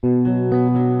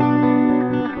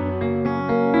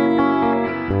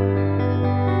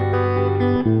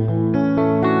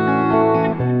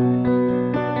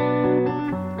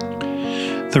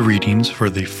Reflections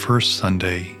for the first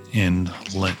Sunday in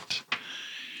Lent.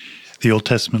 The Old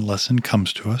Testament lesson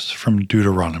comes to us from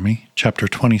Deuteronomy chapter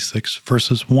 26,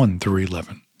 verses 1 through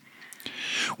 11.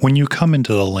 When you come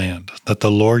into the land that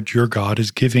the Lord your God is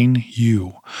giving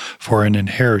you for an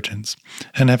inheritance,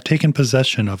 and have taken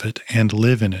possession of it and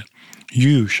live in it,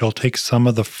 you shall take some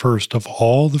of the first of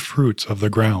all the fruits of the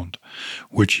ground,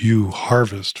 which you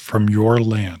harvest from your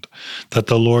land that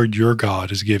the Lord your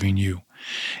God is giving you,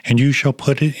 and you shall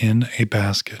put it in a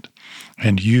basket.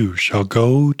 And you shall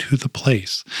go to the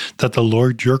place that the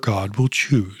Lord your God will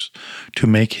choose to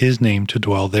make his name to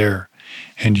dwell there.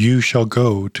 And you shall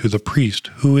go to the priest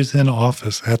who is in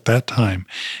office at that time,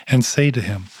 and say to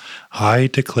him, I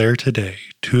declare today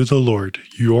to the Lord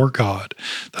your God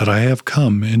that I have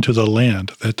come into the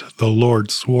land that the Lord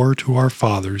swore to our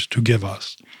fathers to give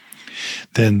us.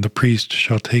 Then the priest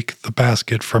shall take the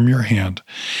basket from your hand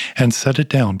and set it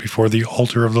down before the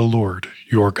altar of the Lord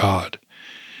your God.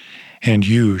 And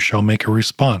you shall make a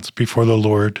response before the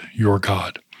Lord your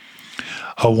God.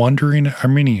 A wandering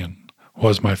Armenian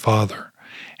was my father,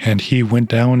 and he went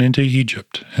down into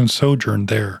Egypt and sojourned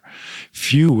there,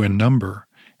 few in number,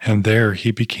 and there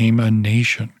he became a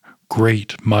nation,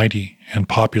 great, mighty, and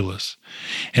populous.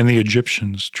 And the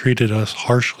Egyptians treated us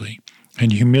harshly,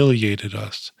 and humiliated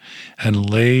us, and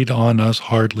laid on us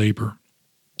hard labor.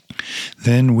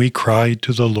 Then we cried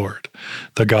to the Lord,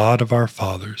 the God of our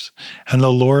fathers, and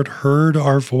the Lord heard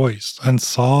our voice and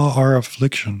saw our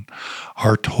affliction,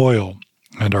 our toil,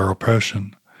 and our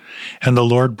oppression. And the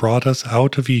Lord brought us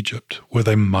out of Egypt with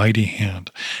a mighty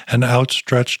hand, an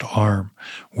outstretched arm,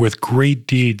 with great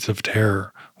deeds of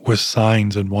terror, with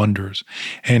signs and wonders.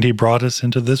 And he brought us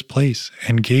into this place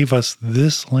and gave us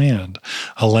this land,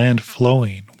 a land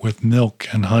flowing with milk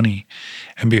and honey.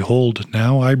 And behold,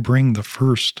 now I bring the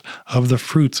first of the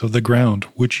fruits of the ground,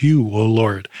 which you, O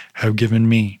Lord, have given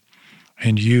me.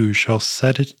 And you shall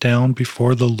set it down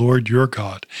before the Lord your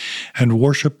God, and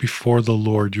worship before the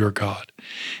Lord your God.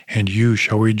 And you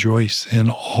shall rejoice in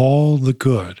all the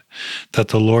good that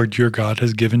the Lord your God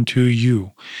has given to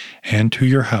you and to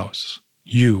your house,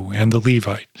 you and the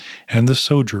Levite and the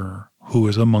sojourner who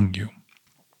is among you.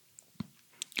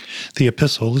 The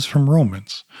epistle is from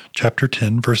Romans, chapter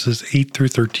 10, verses 8 through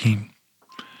 13.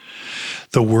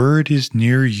 The word is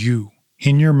near you,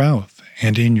 in your mouth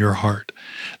and in your heart.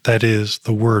 That is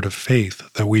the word of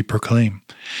faith that we proclaim.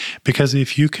 Because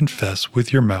if you confess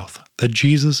with your mouth that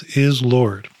Jesus is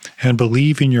Lord, and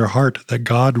believe in your heart that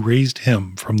God raised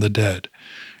him from the dead,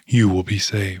 you will be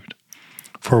saved.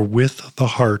 For with the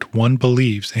heart one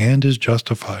believes and is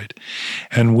justified,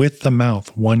 and with the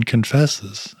mouth one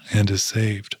confesses and is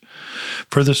saved.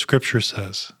 For the scripture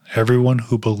says, everyone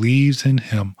who believes in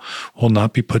him will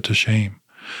not be put to shame.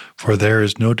 For there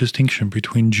is no distinction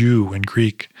between Jew and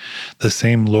Greek. The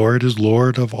same Lord is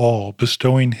Lord of all,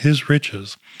 bestowing his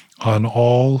riches on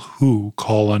all who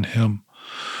call on him.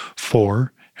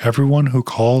 For everyone who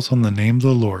calls on the name of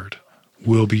the Lord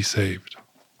will be saved.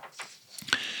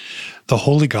 The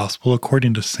Holy Gospel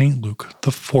according to St. Luke,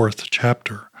 the 4th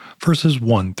chapter, verses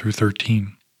 1 through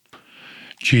 13.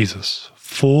 Jesus,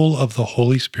 full of the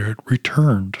Holy Spirit,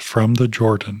 returned from the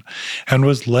Jordan and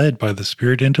was led by the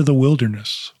Spirit into the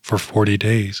wilderness for 40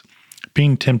 days,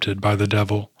 being tempted by the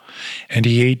devil. And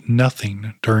he ate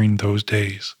nothing during those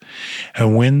days.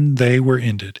 And when they were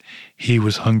ended, he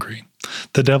was hungry.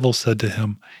 The devil said to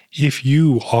him, If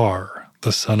you are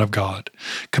the Son of God,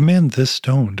 command this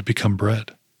stone to become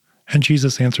bread. And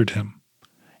Jesus answered him,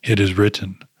 It is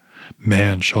written,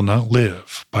 Man shall not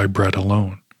live by bread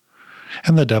alone.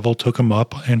 And the devil took him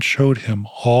up and showed him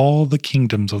all the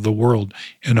kingdoms of the world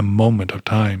in a moment of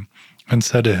time, and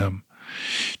said to him,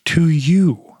 To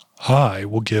you I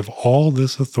will give all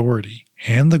this authority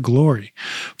and the glory,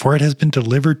 for it has been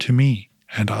delivered to me,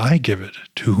 and I give it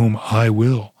to whom I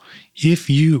will. If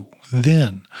you,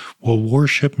 then, will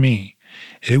worship me,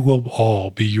 it will all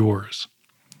be yours.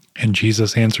 And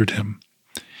Jesus answered him,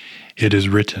 It is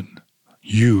written,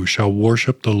 You shall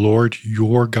worship the Lord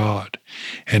your God,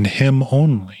 and him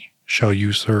only shall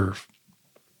you serve.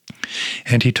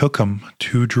 And he took him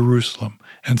to Jerusalem,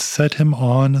 and set him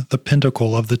on the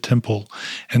pinnacle of the temple,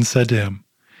 and said to him,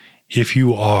 If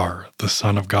you are the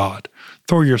Son of God,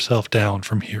 throw yourself down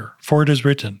from here, for it is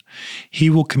written, He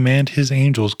will command his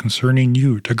angels concerning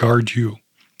you to guard you,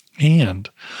 and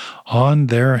on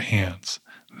their hands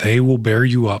they will bear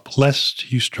you up,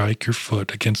 lest you strike your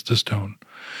foot against a stone.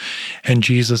 And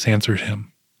Jesus answered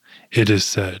him, It is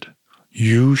said,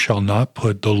 You shall not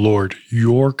put the Lord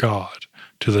your God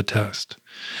to the test.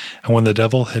 And when the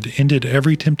devil had ended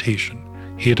every temptation,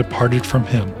 he had departed from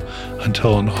him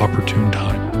until an opportune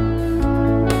time.